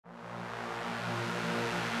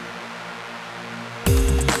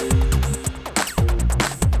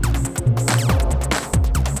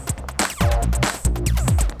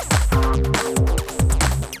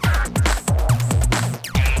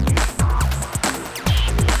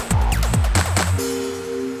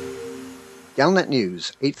Galnet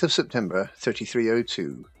News, 8th of September,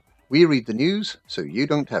 3302. We read the news so you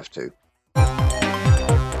don't have to.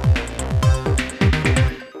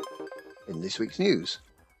 In this week's news,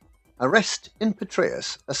 arrest in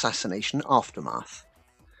Petraeus assassination aftermath.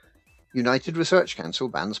 United Research Council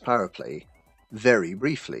bans power play, very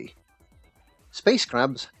briefly. Space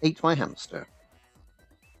crabs ate my hamster.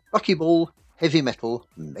 Buckyball, heavy metal,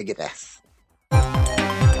 Megadeth.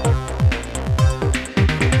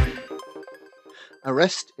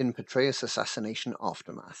 Arrest in Petraeus assassination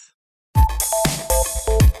aftermath.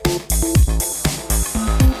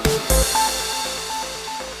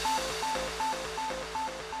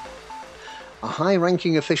 A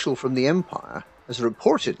high-ranking official from the Empire has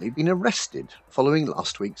reportedly been arrested following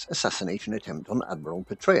last week's assassination attempt on Admiral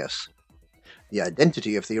Petraeus. The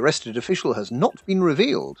identity of the arrested official has not been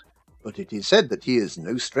revealed, but it is said that he is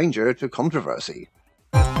no stranger to controversy.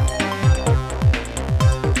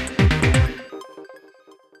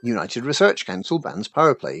 United Research Council bans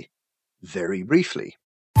power play, very briefly.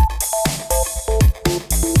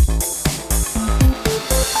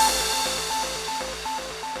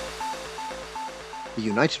 The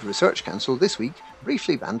United Research Council this week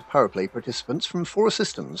briefly banned power play participants from 4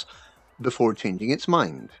 systems before changing its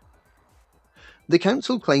mind. The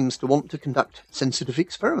Council claims to want to conduct sensitive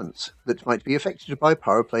experiments that might be affected by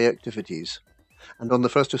power play activities, and on the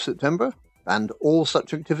 1st of September banned all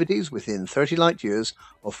such activities within 30 light years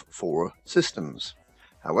of 4 systems.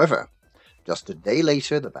 However, just a day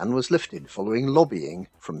later the ban was lifted following lobbying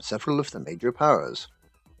from several of the major powers.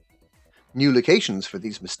 New locations for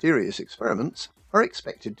these mysterious experiments are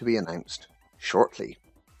expected to be announced shortly.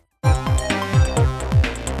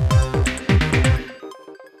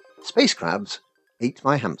 Space crabs ate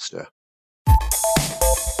my hamster.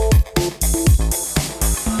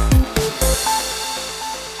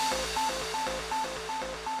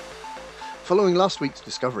 Following last week's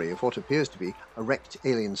discovery of what appears to be a wrecked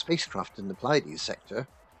alien spacecraft in the Pleiades sector,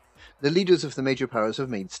 the leaders of the major powers have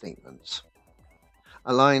made statements.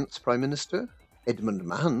 Alliance Prime Minister Edmund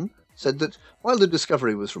Mahon said that while the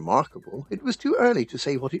discovery was remarkable, it was too early to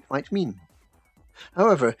say what it might mean.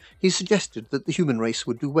 However, he suggested that the human race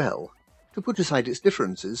would do well to put aside its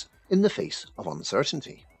differences in the face of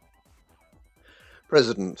uncertainty.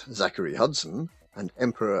 President Zachary Hudson and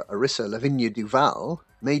Emperor Arissa Lavinia Duval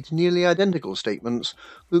made nearly identical statements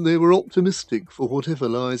that they were optimistic for whatever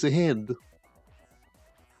lies ahead.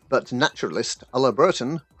 But naturalist Ulla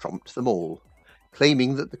Burton trumped them all,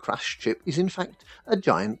 claiming that the crashed ship is in fact a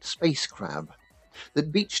giant space crab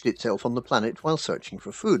that beached itself on the planet while searching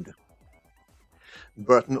for food.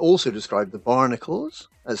 Burton also described the barnacles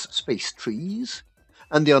as space trees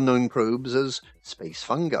and the unknown probes as space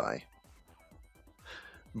fungi.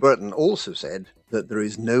 Burton also said that there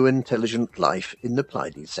is no intelligent life in the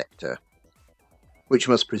Pleiades sector, which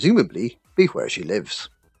must presumably be where she lives.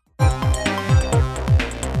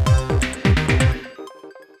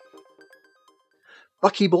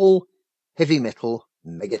 Buckyball, heavy metal,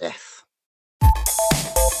 Megadeth.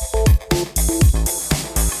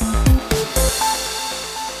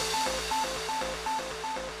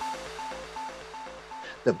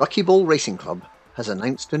 The Buckyball Racing Club has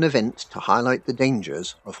announced an event to highlight the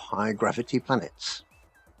dangers of high-gravity planets.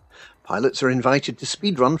 Pilots are invited to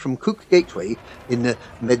speedrun from Cook Gateway in the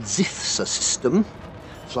Medzithsa system,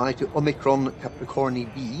 fly to Omicron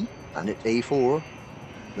Capricorni B, planet A4,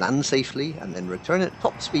 land safely, and then return at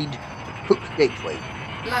top speed to Cook Gateway.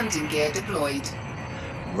 Landing gear deployed.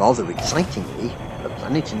 Rather excitingly, the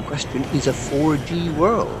planet in question is a 4G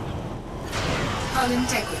world. Hull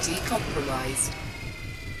integrity compromised.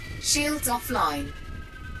 Shields offline.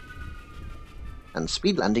 And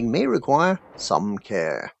speed landing may require some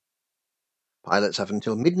care. Pilots have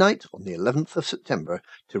until midnight on the 11th of September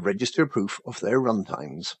to register proof of their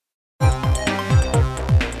runtimes.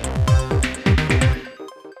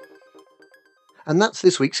 And that's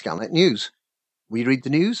this week's Galnet News. We read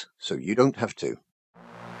the news so you don't have to.